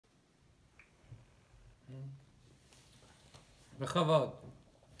בכבוד.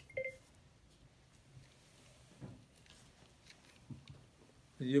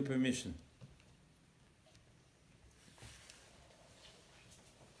 With your permission.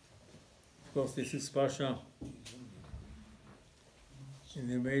 Of course, this is Parsha. In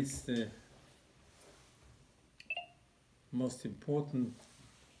the way it's the most important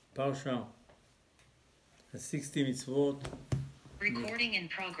Parsha. The 60 mitzvot. Recording in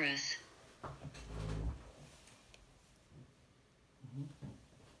progress.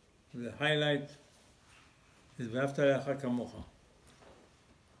 The highlight is ואהבת לרעך כמוך.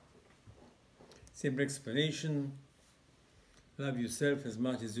 Simple explanation. Love yourself as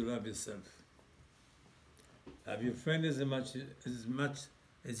much as you love yourself. Love your friend as much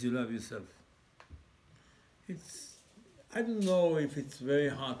as you love yourself. I don't know if it's very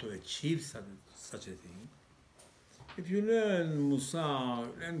hard to achieve such a thing. If you learn Musar,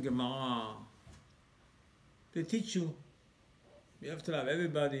 learn Gemara, they teach you. You have to love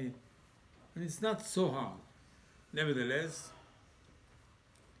everybody, and it's not so hard. Nevertheless,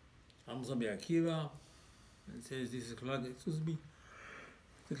 Rabbi Akiva says this is Klal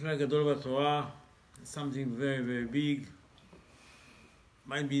Gadol b'Torah, something very, very big,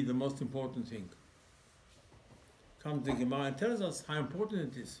 might be the most important thing. Comes the Gemara and tells us how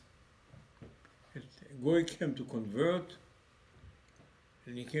important it is. Goy came to convert,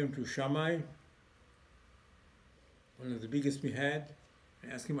 and he came to Shammai, one of the biggest we had.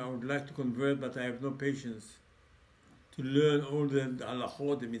 I asked him, I would like to convert, but I have no patience to learn all the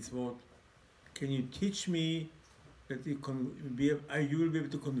halachot, the mitzvot. Can you teach me that you will be able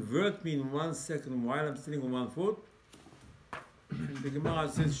to convert me in 1 second while I'm sitting on one foot? And the Gemara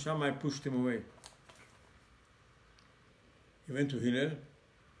says Shammai pushed him away. He went to Hillel,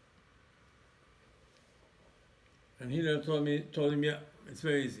 and Hillel told him, yeah, it's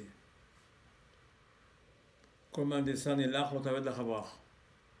very easy. He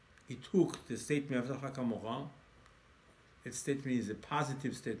took the statement of that statement is a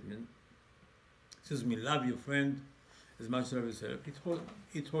positive statement. It says, love your friend as much as you love yourself.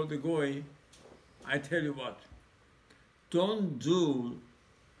 He told the Goy, I tell you what, don't do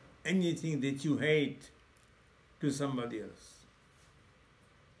anything that you hate to somebody else.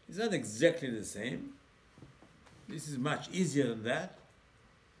 It's not exactly the same. This is much easier than that.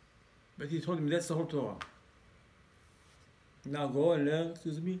 But he told him that's the whole Torah. Now go and learn,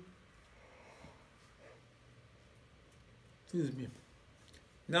 excuse me.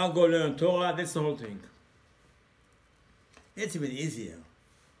 Now go learn Torah, that's the whole thing. It's even easier.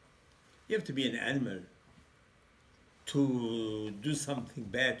 You have to be an animal to do something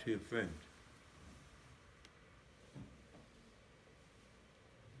bad to your friend.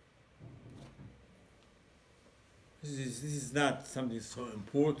 This is not something so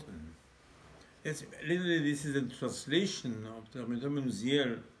important. Literally, this is a translation of the Rabbi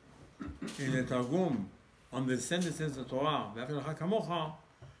Uziel in the Targum on the sentence of the Torah. Rabbi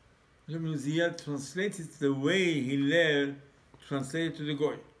Uziel translates it the way Hillel translated to the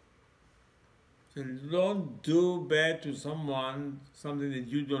Goy. So don't do bad to someone, something that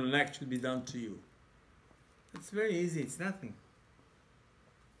you don't like should be done to you. It's very easy, it's nothing.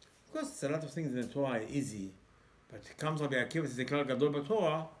 Of course, a lot of things in the Torah are easy. But it comes Rabbi Akiva, it's the Klal Gadol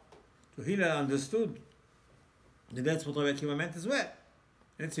b'Torah, so Hillel understood that that's what Rabbi Akiva meant as well.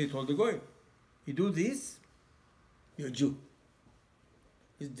 And so he told the Goy, you do this, you're a Jew.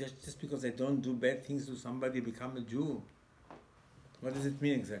 Just because I don't do bad things to somebody, become a Jew. What does it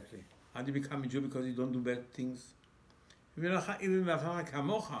mean exactly? How do you become a Jew because you don't do bad things? Even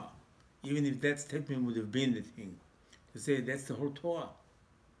if that statement would have been the thing, to say that's the whole Torah.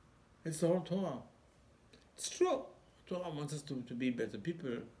 It's the whole Torah. It's true. Torah wants us to be better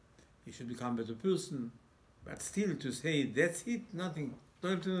people. You should become a better person. But still, to say that's it, nothing.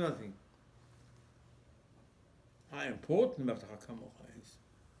 Don't have to do nothing. How important Rabbi Kamocha is.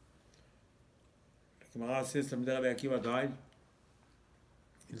 The Gemara says that Rabbi Akiva died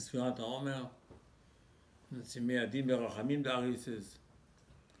in Sfirat HaOmer. It's a Me'adim Berachamim, the Ari says.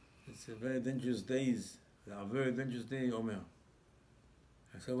 It's a very dangerous days. They are very dangerous days, Omer.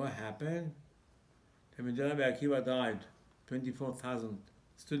 I said, what happened? Rabbi Akiva died. 24,000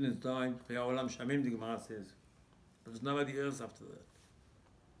 students died. Olam Shamim, the Gemara says. There was nobody else after that.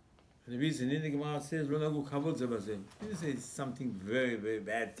 And the reason in the Gemara says, Lo nagu kavod ze bazeh. It didn't say it's something very, very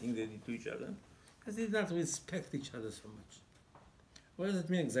bad thing they did to each other. Because they did not respect each other so much. What does it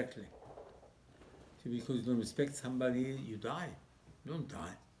mean exactly? See, because you don't respect somebody, you die. You don't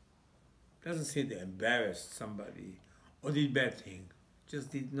die. It doesn't say they embarrassed somebody or did bad thing.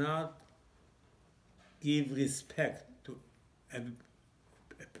 Just did not give respect to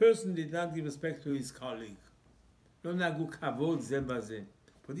A person did not give respect to his colleague. לא נהגו כבוד זה בזה.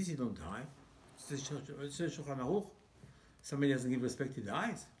 For this, you don't die. It's a Shulchan Aruch. Somebody doesn't give respect, he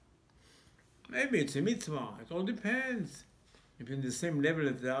dies. Maybe it's a mitzvah. It all depends. If you're in the same level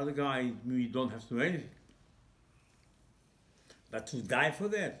as the other guy, you don't have to do anything. But to die for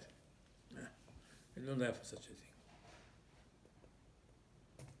that, you don't die for such a thing.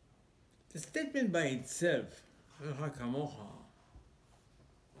 The statement by itself,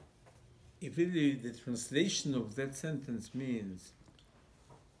 if really the translation of that sentence means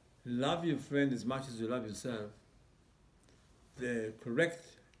love your friend as much as you love yourself, the correct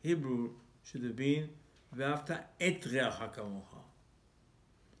Hebrew should have been ואהבת את רעך כמוך.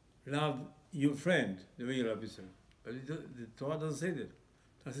 Love your friend the way you love yourself. But the Torah doesn't say that.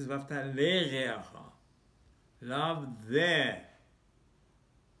 It says ואהבת לרעך. Love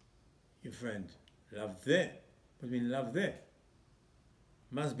your friend. Love the. What do you mean love the?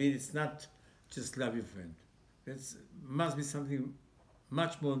 Must be, it's not just love your friend. It must be something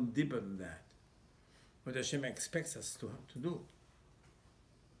much more deeper than that. What Hashem expects us to do.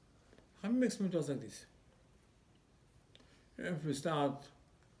 How makes me talk like this? If we start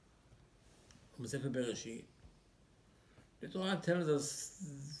from Sefer Bereshit, the Torah tells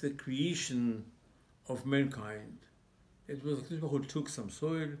us the creation of mankind. It was Kedoshim who took some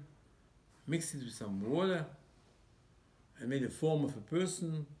soil, mixed it with some water, and made a form of a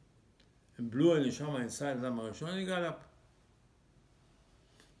person, and blew a neshama inside Adam HaRishon, and he got up.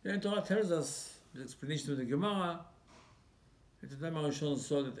 Then the Torah tells us, the explanation of the Gemara, that Adam HaRishon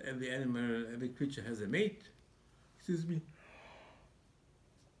saw that every animal, every creature has a mate. Excuse me.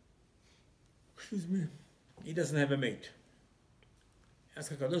 He doesn't have a mate.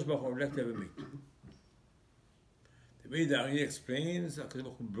 Ask HaKadosh Baruch Hu would like to have a mate. The way the Ari explains, HaKadosh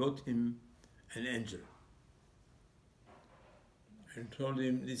Baruch Hu brought him an angel and told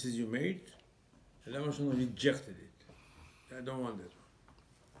him, this is your mate. And Adam HaRishon rejected it. I don't want that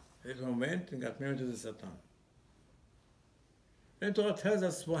one. That one went and got married to the Satan. Then the Torah tells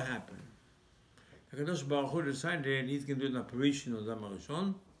us what happened. HaKadosh Baruch Hu decided he's going to do an operation on Adam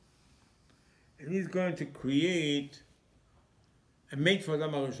HaRishon, and he's going to create a mate for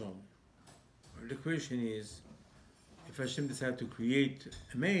Adam HaRishon. Well, the question is, if Hashem decided to create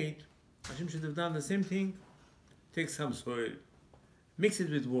a mate, Hashem should have done the same thing. Take some soil, mix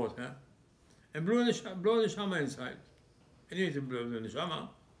it with water, and blow the neshama inside. And you need to blow the neshama.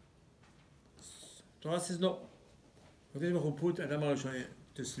 Torah says no. HaKadosh put Adam HaRishon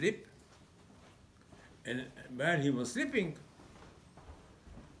to sleep, and while he was sleeping,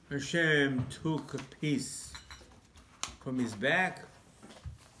 Hashem took a piece from his back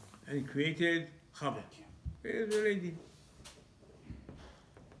and created Chava. There's a lady.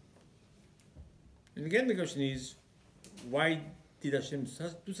 And again, the question is, why did Hashem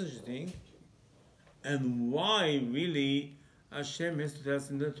do such a thing? And why really Hashem has to tell us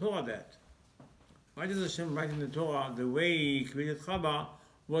in the Torah that? Why does Hashem write in the Torah the way he created Chava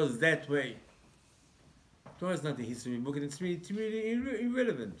was that way? Torah is not a history book, and it's really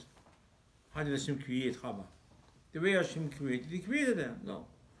irrelevant. How did Hashem create Chava? The way Hashem created, he created them. No.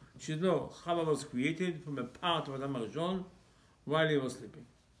 You should know, Chava was created from a part of Adam HaRishon while he was sleeping.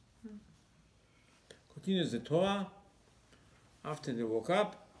 Continues the Torah. After they woke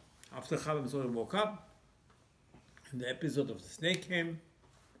up, after Chava and Sora woke up, and the episode of the snake came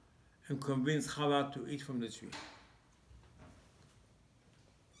and convinced Chava to eat from the tree.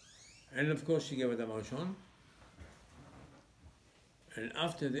 And of course she gave Adam HaRishon. And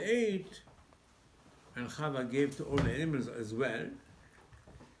after they ate, and Chava gave to all the animals as well,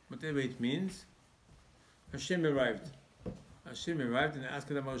 whatever it means, Hashem arrived. Hashem arrived and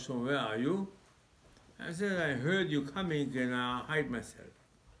asked Adam HaRishon, where are you? I said, I heard you coming and I hide myself.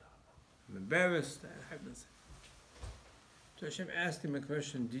 I'm embarrassed, I hide myself. So Hashem asked him a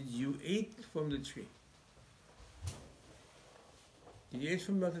question, did you eat from the tree? Did you eat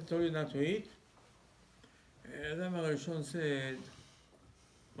from what I told you not to eat? And Adam HaRishon said,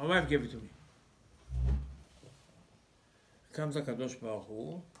 my wife gave it to me. Comes HaKadosh Baruch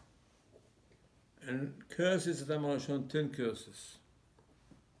Hu and curses Adam HaRishon 10 curses.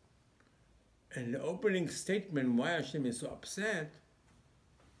 And the opening statement why Hashem is so upset,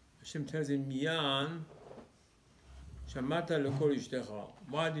 Hashem tells him, Yan, Shamata lekol ishtecha.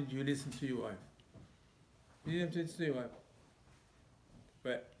 Why did you listen to your wife? You didn't listen to your wife.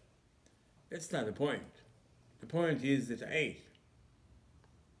 But that's not the point. The point is that I ate.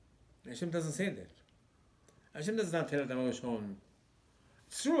 Hashem doesn't say that. Hashem does not tell Adam HaRishon.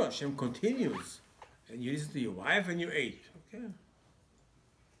 It's true, Hashem continues. And you listen to your wife and you ate. Okay.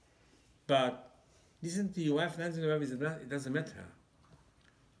 But listen to your wife, not to your wife, it doesn't matter.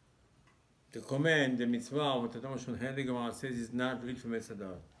 The command, the mitzvah, what Adam Shon had the Gemara says is not read from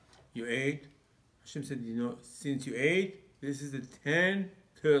Esadat. You ate. Hashem said, you know, since you ate, this is the 10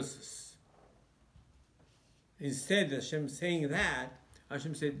 curses. Instead, Hashem saying that,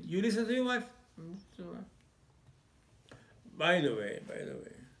 Hashem said, you listen to your wife. By the way,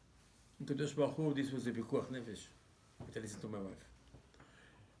 in Kedosh Baruch Hu, this was a pikuach nefesh. I listen to my wife.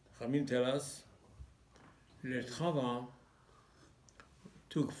 Chamim tell us that Chava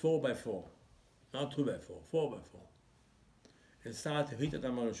took 4 by 4, not 2 by 4, 4 by 4, and started to eat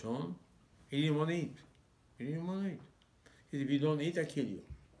Adam HaRishon. He didn't want to eat. He didn't want to eat. He said, if you don't eat, I kill you.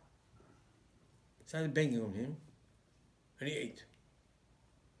 Started banging on him, and he ate.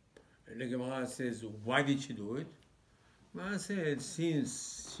 And the Gemara says, why did she do it? Gemara said,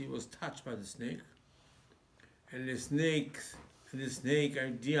 since she was touched by the snake, and the snake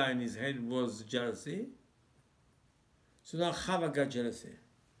idea in his head was jealousy, so now Chava got jealousy.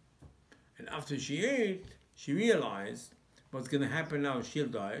 And after she ate, she realized what's going to happen now, she'll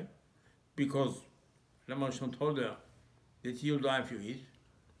die, because Adam HaRishon told her that you'll die if you eat.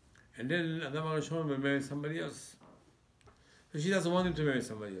 And then Adam HaRishon will marry somebody else. So she doesn't want him to marry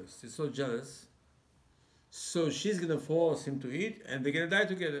somebody else. She's so jealous. So she's going to force him to eat, and they're going to die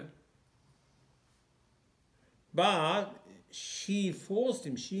together. But she forced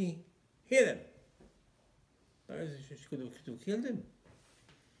him. She hit him. She could have killed him.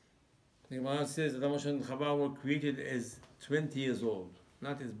 The Gemara says that Adam HaRishon and Chava were created as 20 years old,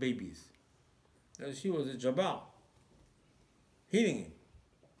 not as babies. She was a Jabbar, hitting him.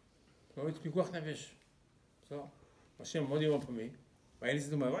 So it's pikuach nefesh. So, Hashem, what do you want from me? Why I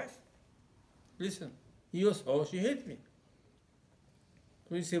listen to my wife? Listen, you saw she hit me.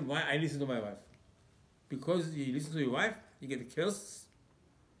 So you say, why I listen to my wife? Because you listen to your wife, you get the curse?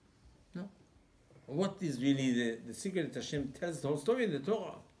 No. What is really the secret that Hashem tells the whole story in the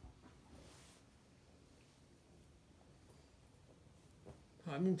Torah?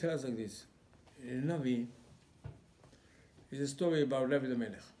 I mean, tell us like this. In Navi, is a story about Rabbi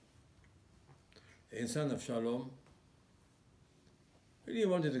Aderet, the son of Shalom. Really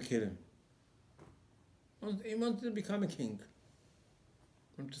wanted to kill him. He wanted to become a king.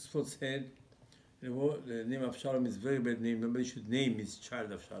 He wanted to split his head. The name of Shalom is a very bad name. Nobody should name his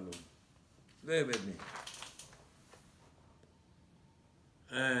child of Shalom. Very bad name.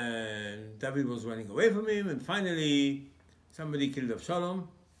 And David was running away from him, and finally somebody killed Avshalom.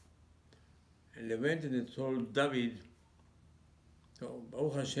 And they went and they told David, so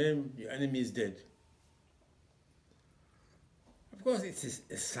Baruch Hashem, your enemy is dead. Of course it's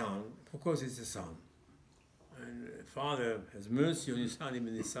a son. Of course it's a son. And the father has mercy on his son,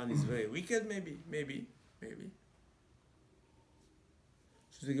 even his son is very wicked, maybe.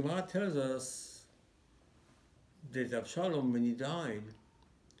 So the Gemara tells us that Avshalom, when he died,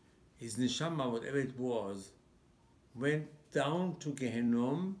 his neshama, whatever it was, went down to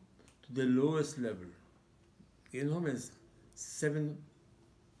Gehenom, to the lowest level. Gehenom has 7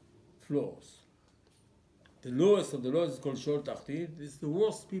 floors. The lowest of the lowest is called Shor Tachtit. It's the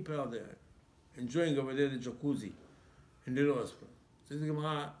worst people out there, enjoying over there the jacuzzi in the lowest floor. So the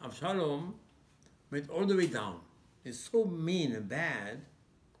Gemara, Avshalom went all the way down. He's so mean and bad,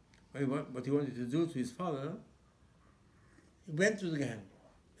 what he wanted to do to his father, he went to the Gehenom.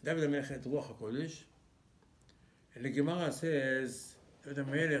 David HaMelech had Ruach HaKodesh, and the Gemara says, David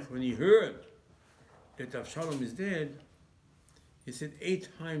HaMelech, when he heard that Avshalom is dead, he said 8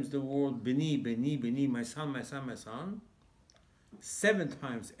 times the word, Beni, Beni, Beni, my son, my son, my son. 7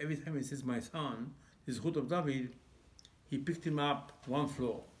 times, every time he says my son, this Zechut of David, he picked him up 1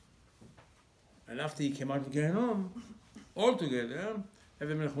 floor. And after he came out of Gehenom, all together,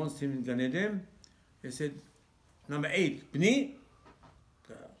 David HaMelech wants him in Gan Eden. He said, number 8, Beni.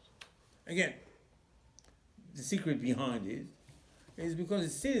 Again, the secret behind it is because it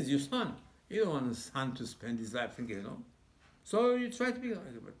says your son. You don't want a son to spend his life in Gehenom. So you try to be,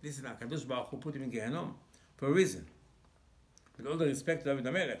 but this is not Kadosh Baruch Hu put him in Gehenom for a reason. With all the respect to David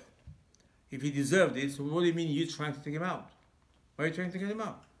HaMelech, if he deserved it, so what do you mean you're trying to take him out? Why are you trying to get him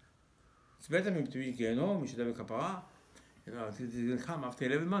out? It's better for him to be in Gehenom, he should have a kapara. You know, he'll come after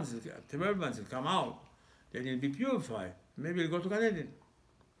 11 months, he'll come out, then he'll be purified. Maybe he'll go to Gan Eden.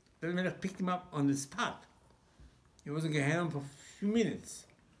 David HaMelech picked him up on the spot. He was in Gehenom for a few minutes.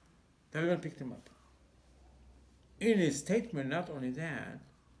 David HaMelech picked him up. In his statement, not only that,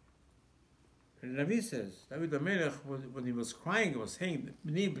 the Navi says, David HaMelech, when he was crying, he was saying,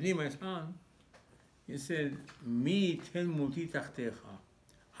 Bni, Bni, my son, he said, Mi ten muti tachtecha.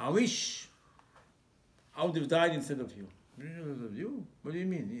 I wish I would have died instead of you. Instead of you? What do you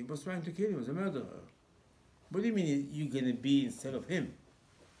mean? He was trying to kill you. He was a murderer. What do you mean you're going to be instead of him?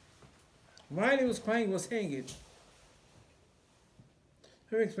 While he was crying, he was saying it.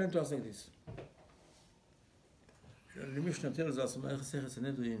 He explained to us like this. The Mishnah tells us in Masechet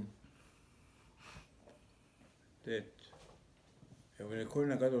Sanhedrin that when a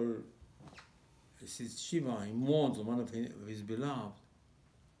Kohen Gadol sits Shiva, he mourns on one of his beloved.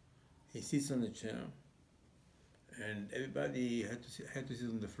 He sits on the chair, and everybody had to sit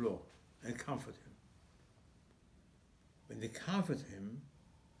on the floor and comfort him. When they comfort him,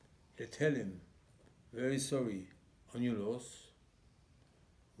 they tell him, "Very sorry on your loss.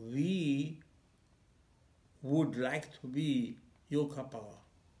 We would like to be your kapara.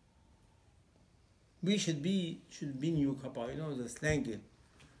 We should be in your kapara." You know the slang it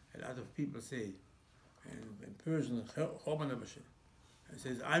a lot of people say, and in Persian, it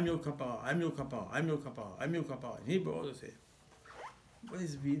says, "I'm your kapara, I'm your kapara, I'm your kapara, I'm your kapara." In Hebrew also say,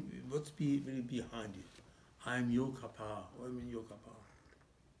 what's really behind it? I'm your kapara. What do you mean your kapara?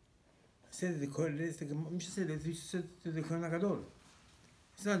 I said the Kohen Gadol.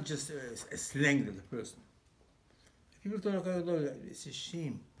 It's not just a slang of the person. People talk about it's a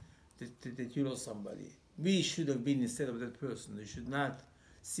shame that you lost somebody. We should have been instead of that person. They should not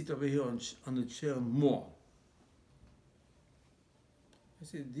sit over here on the chair more. I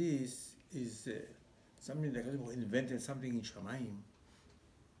said this is something that invented something in Shamayim.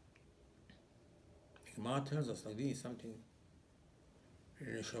 The Gemara tells us like this, something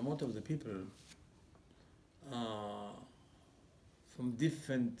in the Shemot of the people from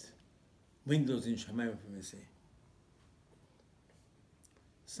different windows in Shamayim, if we say.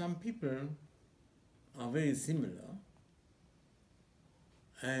 Some people are very similar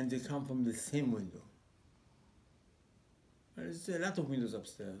and they come from the same window. There's a lot of windows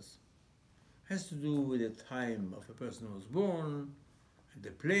upstairs. It has to do with the time of a person who was born, and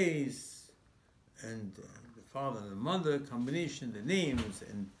the place, and the father and the mother combination, the names,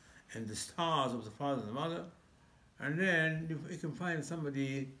 and the stars of the father and the mother. And then you can find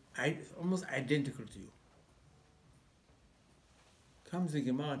somebody almost identical to you. Comes the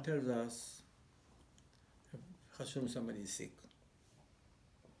Gemara and tells us, somebody is sick.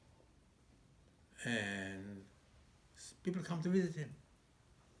 And people come to visit him.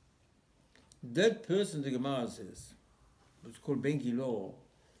 That person, the Gemara says, what's called Ben Gilo,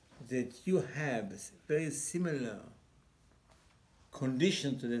 that you have very similar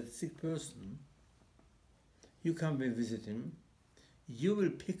condition to that sick person, you come and visit him, you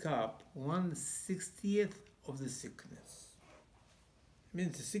will pick up 1/60th of the sickness. I mean,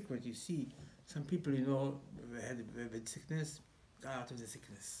 it's a secret. You see, some people, you know, had sickness, got out of the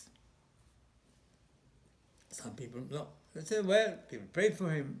sickness. Some people, no. They say, well, people prayed for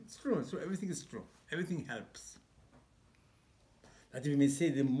him. It's true, everything is true. Everything helps. But we may say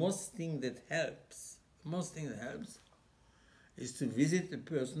the most thing that helps is to visit the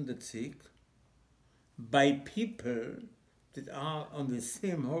person that's sick by people that are on the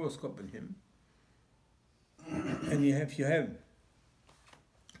same horoscope as him. And if you have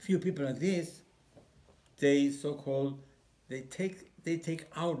few people like this, they take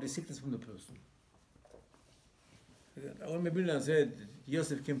out the sickness from the person. When Rabbi said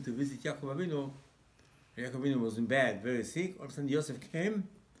Yosef came to visit Yaakov Avinu was in bed, very sick. All of a sudden Yosef came,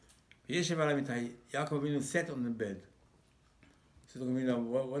 Yaakov Avinu sat on the bed. He said,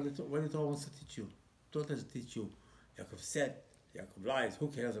 what the Torah wants to teach you? Torah doesn't teach you. Yaakov sat, Yaakov lies, who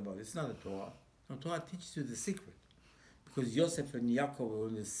cares about it? It's not a Torah. The Torah teaches you the secret. Because Yosef and Yaakov were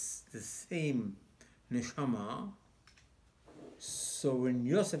in the same neshama. So when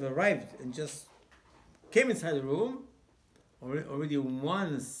Yosef arrived and just came inside the room, already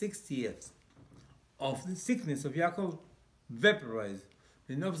 1/60th of the sickness of Yaakov vaporized.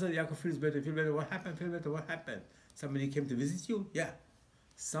 Then all of a sudden Yaakov feels better, what happened? Somebody came to visit you? Yeah.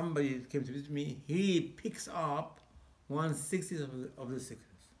 Somebody came to visit me. He picks up 1/60th of the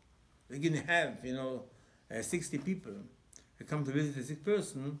sickness. We're going to have, 60 people that come to visit a sick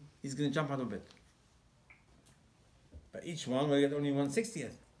person, he's going to jump out of bed. But each one will get only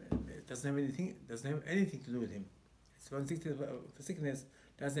 1/60th. It doesn't have anything to do with him. It's 1/60th of the sickness,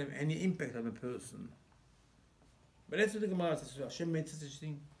 doesn't have any impact on the person. But that's what the Gemara says. Hashem made such a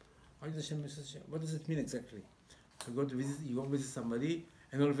thing. Why does Hashem make such a thing? What does it mean exactly? You go visit somebody,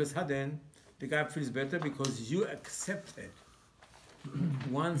 and all of a sudden, the guy feels better because you accepted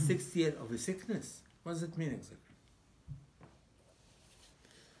 1/60th of the sickness. What does it mean exactly?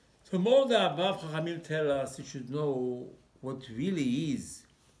 So more the above, Chachamim tell us you should know what really is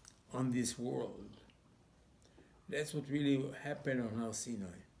on this world. That's what really happened on Har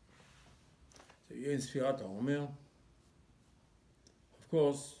Sinai. So you're in Sfirat HaOmer. Of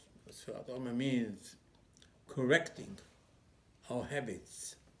course, Sfirat HaOmer means correcting our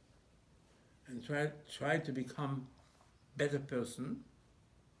habits. and try to become better person.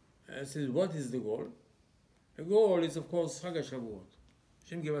 And says, what is the goal? The goal is, of course, Chag HaShavuot.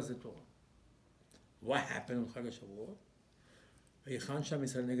 Hashem gave us the Torah. What happened on Chag HaShavuot? V'yichan Sham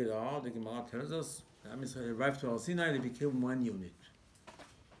Yisrael neged ha'ar, the Gemara tells us, Am Yisrael arrived to Har Sinai, they became one unit.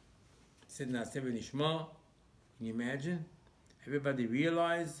 It said, Na'aseh v'nishma. Can you imagine? Everybody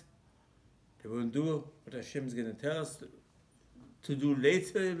realized they won't do what Hashem is going to tell us to do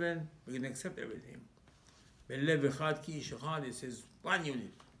later even. We're going to accept everything. Belev echad ki ish echad, it says one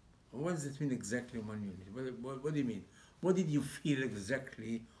unit. What does it mean exactly, one unit? What do you mean? What did you feel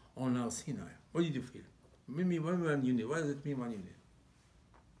exactly on Har Sinai? What did you feel? One unit. What does it mean, one unit?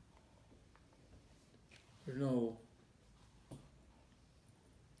 You know,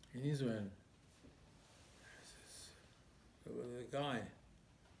 in Israel, there was a guy,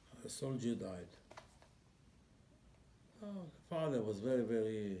 a soldier died. Oh, the father was very,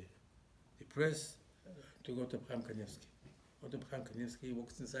 very depressed to go to Chaim Kanievsky. Go to Chaim Kanievsky, he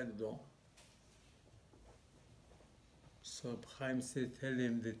walks inside the door. So Chaim said, tell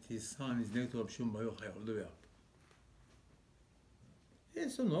him that his son is next to Rabbi Shimon Bar Yochai all the way up.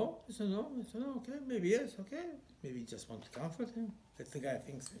 Yes or no, yes or no, yes or no, okay, maybe yes, okay. Maybe he just wants to comfort him. That's the guy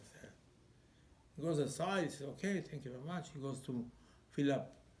thinks. He goes aside, he says, okay, thank you very much. He goes to fill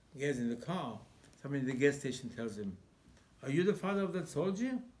up gas in the car. Somebody in the gas station tells him, are you the father of that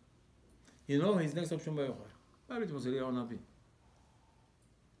soldier? You know, he's next to Rabbi Shimon Bar Yochai. Well, it was Eliyahu Navi.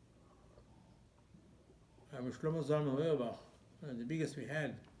 Shlomo Zalman Auerbach, the biggest we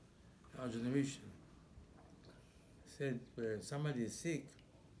had in our generation, said when somebody is sick,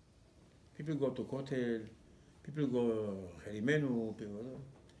 people go to Kotel, people go Chelimenu, people.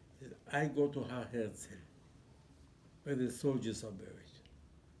 I go to Har Herzl, where the soldiers are buried.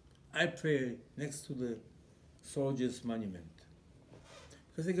 I pray next to the soldiers' monument.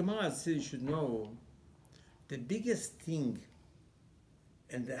 Because the Gemara says you should know the biggest thing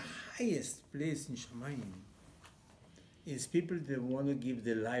and the highest place in Shamayim is people that want to give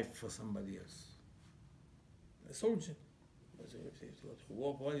their life for somebody else. A soldier. If they go to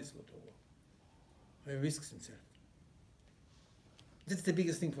war, why does he go to war? He risks himself. That's the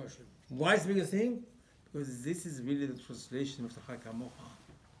biggest thing for Hashem. Why is the biggest thing? Because this is really the translation of the Chag HaMocha.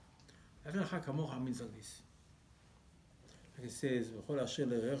 After Chag HaMocha means like this. Like it says, V'chol asher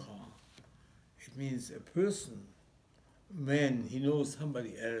lerecha, it means a person, when he knows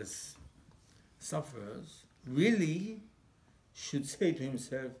somebody else suffers, really should say to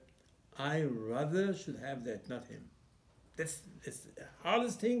himself, I rather should have that, not him. That's the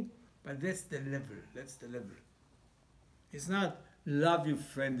hardest thing, but that's the level. That's the level. It's not love your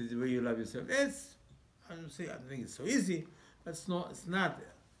friend the way you love yourself. I don't think it's so easy, but it's not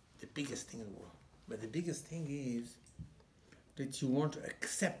the biggest thing in the world. But the biggest thing is that you want to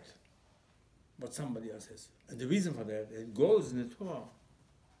accept what somebody else has. And the reason for that, it goes in the Torah.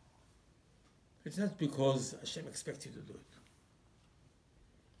 It's not because Hashem expects you to do it.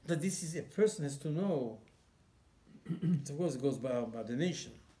 But this is a person has to know. Of course, it goes by the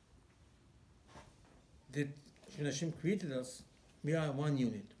nation. That when Hashem created us, we are one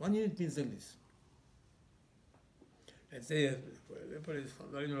unit. One unit means like this. Let's say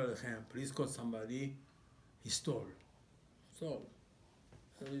police caught somebody, he stole.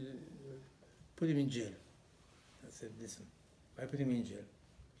 Put him in jail. I said, listen, why put him in jail?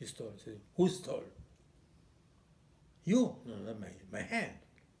 He stole. I said, who stole? You. No, not my hand.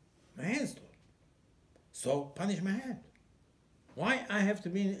 My hand stole. So punish my hand. Why I have to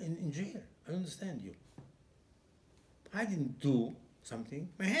be in jail? I don't understand you. I didn't do something.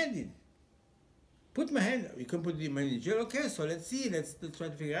 My hand did. Put my hand. You can put me in jail. Okay, so let's see. Let's try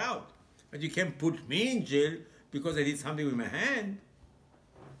to figure out. But you can't put me in jail because I did something with my hand.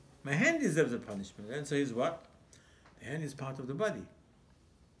 My hand deserves a punishment. The answer is what? The hand is part of the body.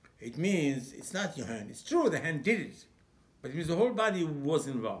 It means it's not your hand. It's true, the hand did it. But it means the whole body was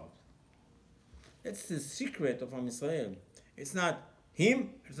involved. That's the secret of Am Yisrael. It's not him,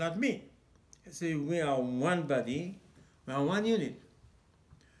 it's not me. It's we are one body, we are one unit.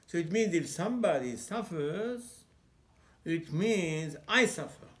 So it means if somebody suffers, it means I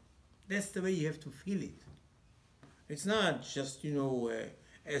suffer. That's the way you have to feel it. It's not just,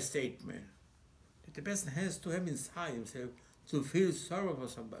 a statement. The person has to have inside himself to feel sorrow for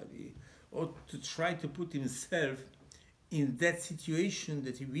somebody or to try to put himself in that situation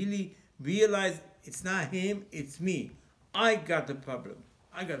that he really realized it's not him, it's me. I got the problem.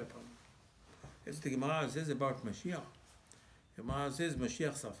 I got a problem. That's what the Gemara says about Mashiach. The Gemara says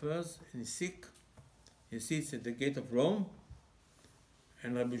Mashiach suffers and he's sick. He sits at the gate of Rome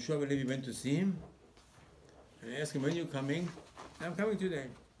and Rabbi Shua Levi went to see him and asked him, when are you coming? I'm coming today.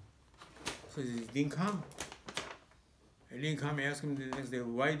 So he didn't come. He didn't come. I asked him the next day,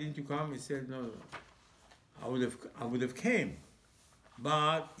 why didn't you come? He said, no, I would have came.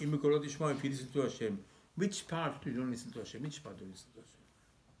 But if you listen to Hashem, which part do you don't listen to Hashem? Which part do you listen to Hashem?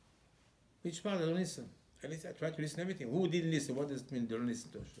 Which part I don't listen? I try to listen to everything. Who didn't listen? What does it mean don't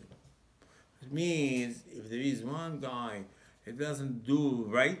listen to Hashem? It means if there is one guy that doesn't do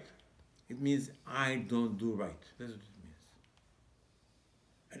right, it means I don't do right. That's what it means.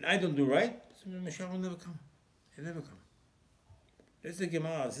 And I don't do right, so Mashiach will never come. He'll never come. Let's say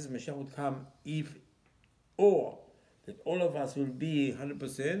Gemara says Mashiach would come if, or that all of us will be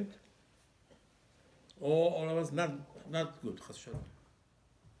 100%, or all of us not good. Chas shalom.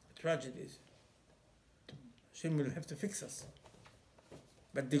 The tragedy is Hashem will have to fix us.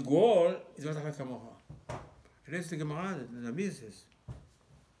 But the goal is what Kamocha. And that's the Gemara that the Nabi says.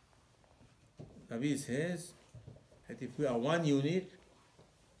 Nabi says that if we are one unit,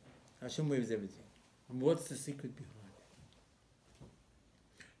 Hashem waves everything. And what's the secret behind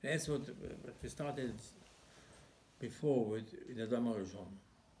it? That's what we started before with Adam HaRishon.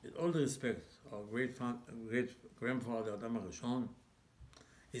 With all the respect, our great grandfather Adam HaRishon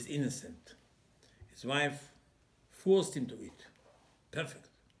is innocent. His wife forced him to eat. Perfect.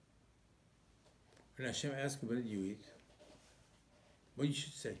 When Hashem asks you, what did you eat? What you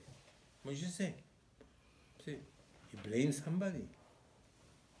should say? What you should say? See, you blame somebody.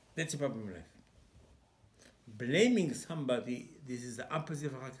 That's the problem in life. Blaming somebody, this is the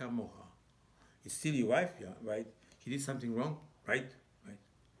opposite of Hakar Mocha. It's still your wife, yeah, right? She did something wrong, right? Right.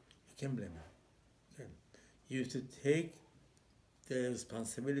 You can't blame her. You have to take the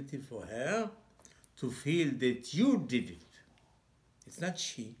responsibility for her to feel that you did it. It's not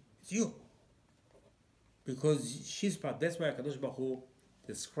she, it's you. Because she's part. That's why Kadosh Baruch Hu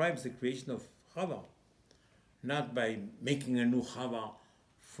describes the creation of Chava, not by making a new Chava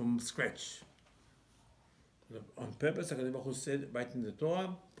from scratch. On purpose, Kadosh Baruch Hu said, right in the Torah,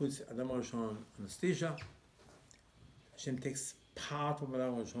 puts Adam HaRishon on anesthesia. Hashem takes part of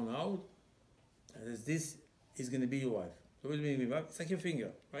Adam HaRishon out, and says, this is going to be your wife. So what do you mean, wife? It's like your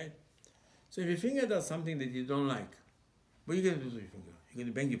finger, right? So if your finger does something that you don't like, what are you going to do to your finger? You're going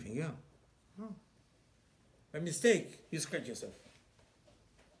to bang your finger? No. By mistake, you scratch yourself.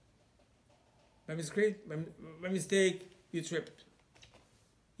 By mistake, you tripped.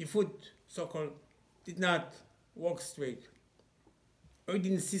 Your foot, so-called, did not walk straight. Or you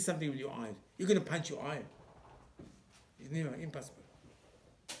didn't see something with your eyes. You're going to punch your eye. It's never impossible.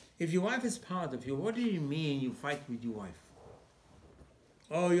 If your wife is part of you, what do you mean you fight with your wife?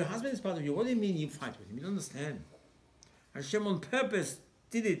 Oh, your husband is part of you. What do you mean you fight with him? You don't understand. Hashem on purpose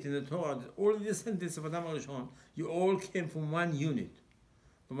did it in the Torah. All the descendants of Adam HaRishon, you all came from one unit.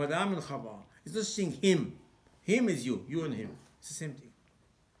 From Adam and Chava. It's not saying him. Him is you and him. It's the same thing.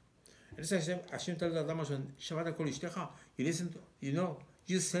 And this Hashem tells Adam HaRishon, Shavata kol ishtecha. You listen to, you know,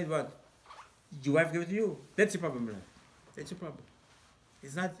 you just said what? Your wife gave it to you. That's the problem, man. That's the problem.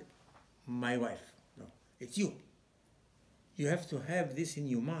 It's not my wife. No. It's you. You have to have this in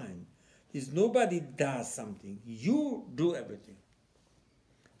your mind. Is nobody does something. You do everything.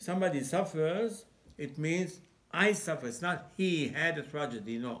 Somebody suffers, it means I suffer. It's not he had a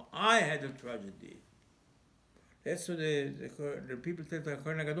tragedy. No, I had a tragedy. That's what the people tell the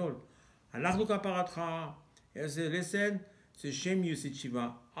Kohen HaGadol. Halachnu kaparatcha. He said, listen, it's a shame you sit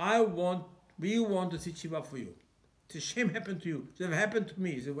Shiva. We want to sit Shiva for you. It's a shame happened to you. It never happened to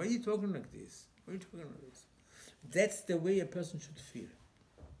me. He said, why are you talking like this? Why are you talking like this? That's the way a person should feel.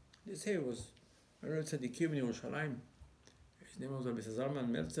 They say it was a tzaddikim in Yerushalayim. His name was Rabbi Zalman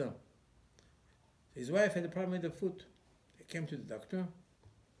Meltzer. His wife had a problem with the foot. He came to the doctor.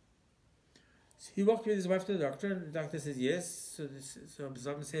 So he walked with his wife to the doctor. The doctor says yes. So Rabbi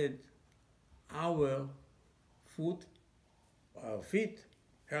Zalman said, our feet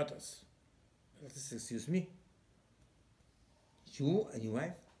hurt us. The doctor says, excuse me? You and your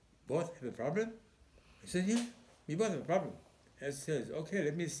wife both have a problem? He said, yeah, we both have a problem. He says, okay,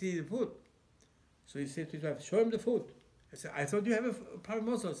 let me see the foot. So he said to his wife, show him the foot. I said, I thought you have a problem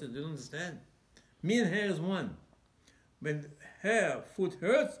also. I said, you don't understand. Me and her is one. When her foot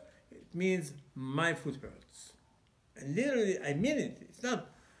hurts, it means my foot hurts. And literally, I mean it. It's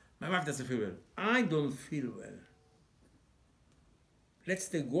not, my wife doesn't feel well. I don't feel well. That's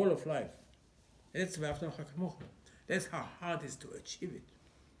the goal of life. That's how hard it is to achieve it.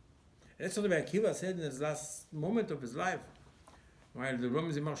 That's what Rabbi Akiva said in his last moment of his life. While the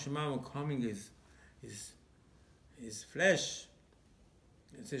Romans in Shema were calming his flesh,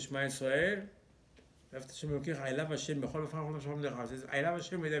 it says, Shema Yisrael, I love Hashem, I love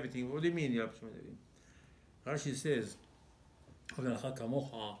Hashem with everything. What do you mean you love Hashem with everything? Rashi says,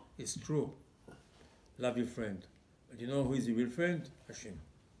 is true. Love your friend. But you know who is the real friend? Hashem.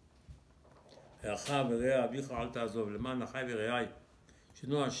 You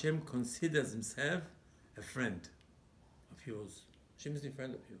know, Hashem considers himself a friend of yours. Hashem is a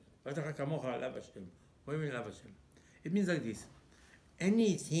friend of yours. Love Hashem. What do you mean love Hashem? It means like this.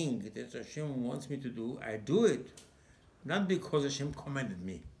 Anything that Hashem wants me to do, I do it. Not because Hashem commanded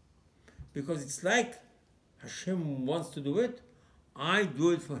me. Because it's like Hashem wants to do it, I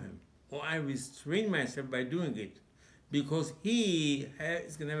do it for him. Or I restrain myself by doing it. Because he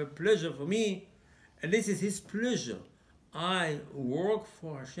is going to have a pleasure for me, and this is his pleasure. I work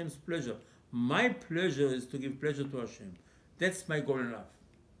for Hashem's pleasure. My pleasure is to give pleasure to Hashem. That's my goal in life.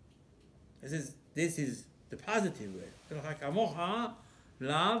 This is the positive way.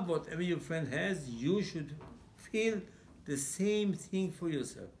 Love whatever your friend has, you should feel the same thing for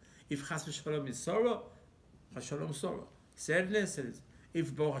yourself. If Chas v'Shalom is sorrow, Chas v'Shalom sorrow. Sadness,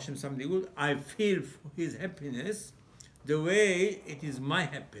 if Baruch Hashem something good, I feel for his happiness the way it is my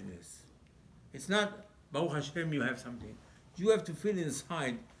happiness. It's not Baruch Hashem, you have something. You have to feel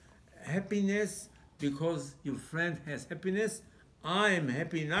inside happiness because your friend has happiness. I am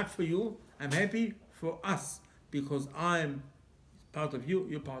happy not for you, I'm happy for us because I'm part of you,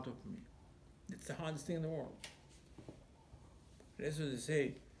 you're part of me. It's the hardest thing in the world. That's what they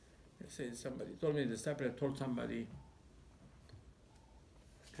say. They say somebody told me, the disciple told somebody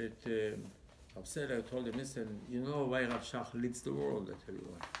that upset, I told him, listen, you know why Rav Shach leads the world? I tell you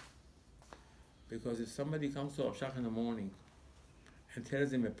why. Because if somebody comes to Rav Shach in the morning and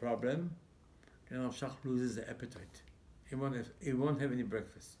tells him a problem, then Rav Shach loses the appetite. He won't have any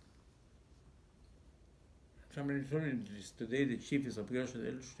breakfast. Somebody told me this today, the chief is of Gershon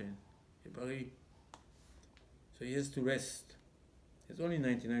Edelstein, in Paris. So he has to rest. He's only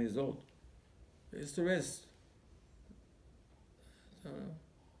 99 years old. He has to rest. So,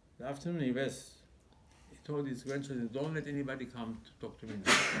 the afternoon he rests. He told his grandchildren, don't let anybody come to talk to me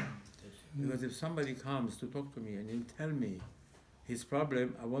now. Because if somebody comes to talk to me and he'll tell me his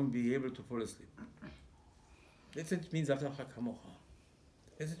problem, I won't be able to fall asleep. That's what it means after Hakamocha.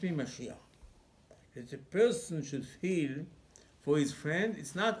 That's what it means Mashiach. That a person should feel for his friend.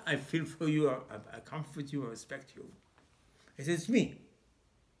 It's not I feel for you, I comfort you, I respect you. It says it's me.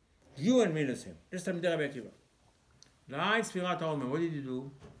 You and me the same. Just tell me Rabbi Aderet. What did you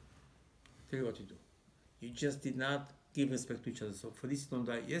do? Tell you what you do. You just did not give respect to each other. So for this you don't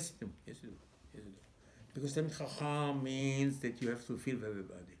die. Yes you do. Yes you do. Yes you do. Because Talmid Chacham means that you have to feel for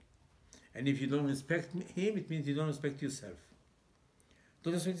everybody. And if you don't respect him, it means you don't respect yourself.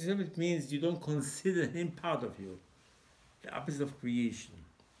 Don't respect yourself, it means you don't consider him part of you. The opposite of creation.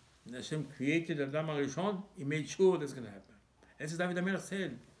 When Hashem created Adam HaRishon, he made sure that's going to happen. That's what David HaMelech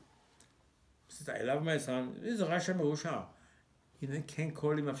said. He said, I love my son. This is Rasha Merusha. You can't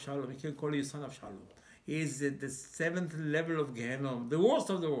call him Avshalom. You can't call your son Avshalom. He is at the 7th level of Gehenom, the worst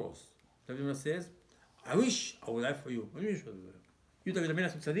of the worst. David HaMelech says, I wish I would die for you. What do you wish I would die? You, David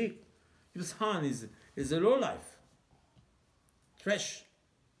HaMelech, tzaddik. Your son is a low life. Trash.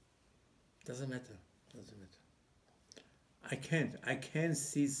 Doesn't matter. Doesn't matter. I can't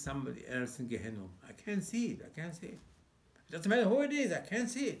see somebody else in Gehenom. I can't see it. I can't see it. It doesn't matter who it is. I can't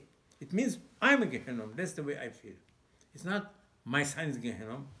see it. It means I'm a Gehenom. That's the way I feel. It's not my son is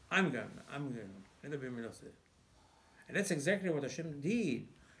Gehenom. I'm Gehenom. I'm Gehenom. And that's exactly what Hashem did.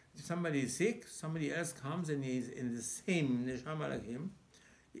 If somebody is sick, somebody else comes and is in the same neshama like him,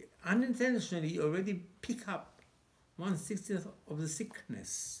 unintentionally already pick up 1/60 of the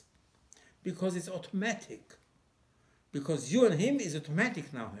sickness. Because it's automatic. Because you and him is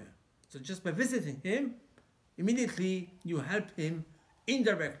automatic now here. So just by visiting him, immediately you help him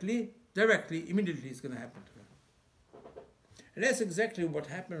indirectly, directly, immediately it's going to happen to him. And that's exactly what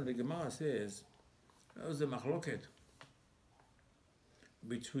happened. The Gemara says, that was the machloket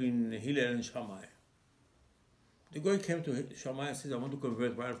between Hillel and Shammai. The guy came to Shammai and says, I want to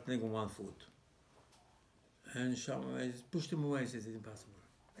convert while playing on one foot. And Shammai pushed him away and says, it's impossible.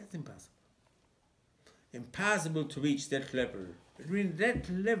 That's impossible. Impossible to reach that level. I mean, that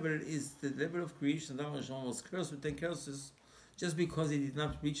level is the level of creation. Adam HaRishon was cursed with 10 curses just because he did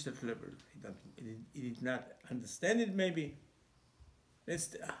not reach that level. He did not understand it, maybe. That's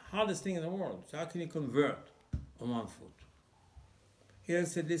the hardest thing in the world. So how can you convert on one foot? He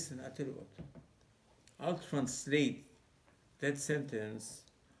said, listen, I'll tell you what. I'll translate that sentence,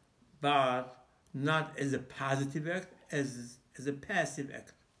 but not as a positive act, as a passive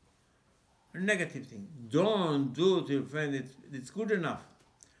act. A negative thing. Don't do to your friend, it's good enough.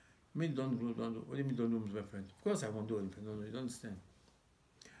 I mean, don't do. What do you mean don't do to my friend? Of course I won't do it. No, you don't understand.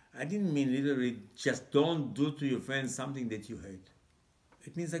 I didn't mean literally just don't do to your friends something that you hate.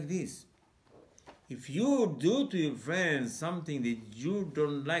 It means like this. If you do to your friends something that you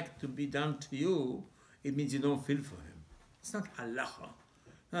don't like to be done to you, it means you don't feel for him. It's not halacha.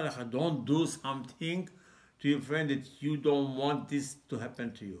 Not halacha. Don't do something to your friend that you don't want this to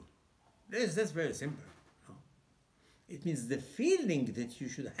happen to you. That's very simple. No? It means the feeling that you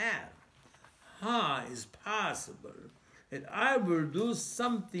should have. How is possible that I will do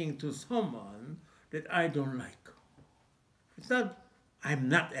something to someone that I don't like? It's not, I'm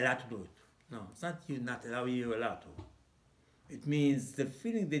not allowed to do it. No, it's not you not allowing you allowed to. It means the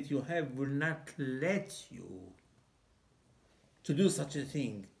feeling that you have will not let you to do such a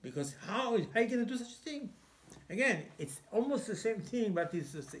thing. Because how are you going to do such a thing? Again, it's almost the same thing, but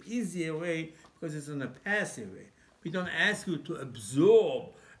it's just an easier way because it's in a passive way. We don't ask you to absorb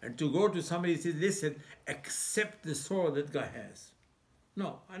and to go to somebody and say, listen, accept the sorrow that guy has.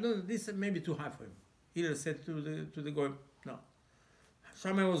 No, I don't. This may be too high for him. He said to the guy, no.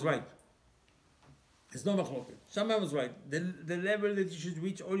 Shammai was right. It's no machloket. Shammai was right. The level that you should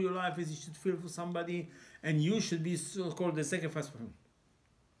reach all your life is you should feel for somebody and you should be so-called the sacrifice for him.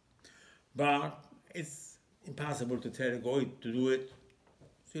 But it's impossible to tell a guy to do it.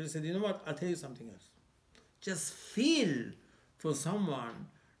 So he said, you know what, I'll tell you something else. Just feel for someone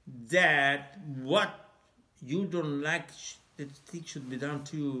that what you don't like that thing should be done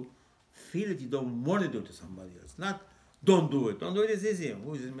to you, feel it you don't want to do to somebody else. Not don't do it. Don't do it is easier.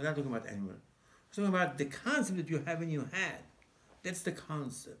 We're not talking about animal. We're talking about the concept that you have in your head. That's the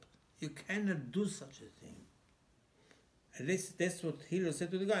concept. You cannot do such a thing. And that's what Hillel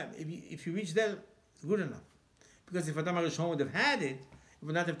said to the guy. If you reach there, it's good enough. Because if Adam HaRishon would have had it, he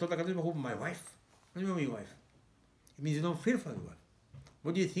would not have told HaKadosh Baruch Hu, my wife. What do you mean your wife? It means you don't feel for your wife.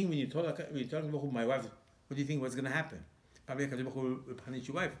 What do you think when you told HaKadosh Baruch Hu, my wife, what do you think was going to happen? Probably HaKadosh Baruch Hu will punish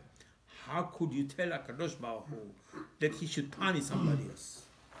your wife. How could you tell HaKadosh Baruch Hu that he should punish somebody else?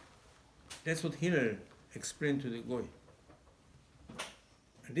 That's what Hillel explained to the Goy.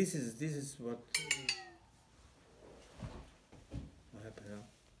 And this is what happened now.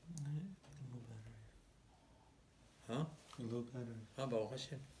 Huh? Low battery. Ah, Baruch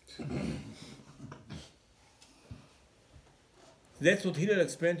Hashem. That's what Hillel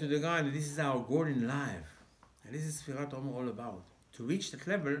explained to the guy, that this is our goal in life. And this is Sfirat Omer all about. To reach that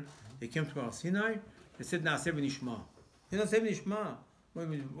level, they came to our Sinai, they said, Na'aseh v'nishma. Na'aseh v'nishma.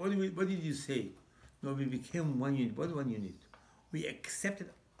 What did you say? No, we became one unit. What one unit? We accepted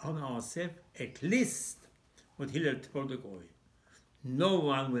on ourselves at least what Hillel told the Goy. No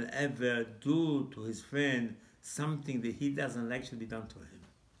one will ever do to his friend something that he doesn't like should be done to him.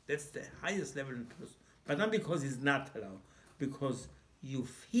 That's the highest level in person. But not because it's not allowed, because you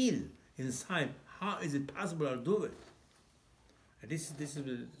feel inside, how is it possible I'll do it? And this is what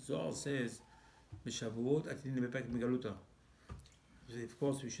Zohar says, B'Shavuot Atin B'Pek Megaluta. Of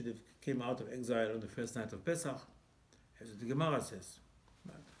course, we should have came out of exile on the first night of Pesach, as the Gemara says.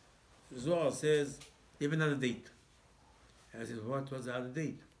 But Zohar says, you have another date. And I said, what was the other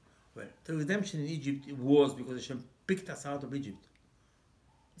date? Well, the redemption in Egypt was because Hashem picked us out of Egypt.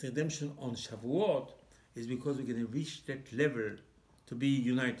 The redemption on Shavuot is because we're going to reach that level to be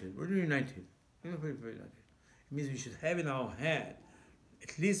united. We're united. We're very, very united. It means we should have in our head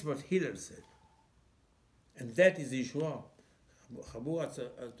at least what Hillel said. And that is the Yeshua. Chabur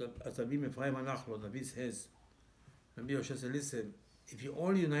Atzavim Ephraim Anachlo, Nabi says, Nabi Yosha said, listen, if you're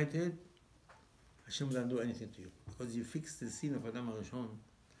all united, Hashem will not do anything to you. Because you fixed the sin of Adam HaRishon.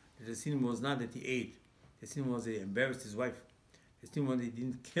 The sin was not that he ate. The sin was that he embarrassed his wife. The sin was that he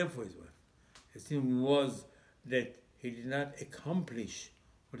didn't care for his wife. The sin was that he did not accomplish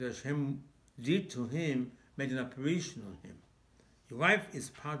what Hashem did to him, made an operation on him. Your wife is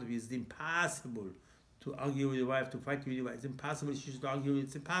part of you. It's impossible to argue with your wife, to fight with your wife. It's impossible. She should argue.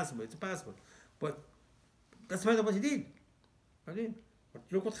 It's impossible. It's impossible. But that's not what he did. But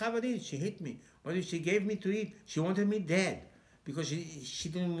look what Chava did. She hit me. What did she gave me to eat? She wanted me dead because she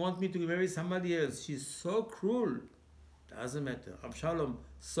didn't want me to marry somebody else. She's so cruel. Doesn't matter. Absalom,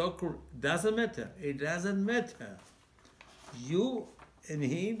 so cruel. Doesn't matter. It doesn't matter. You and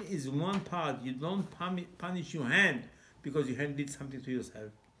him is one part. You don't punish your hand because your hand did something to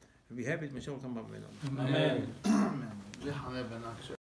yourself. We have it. Amen.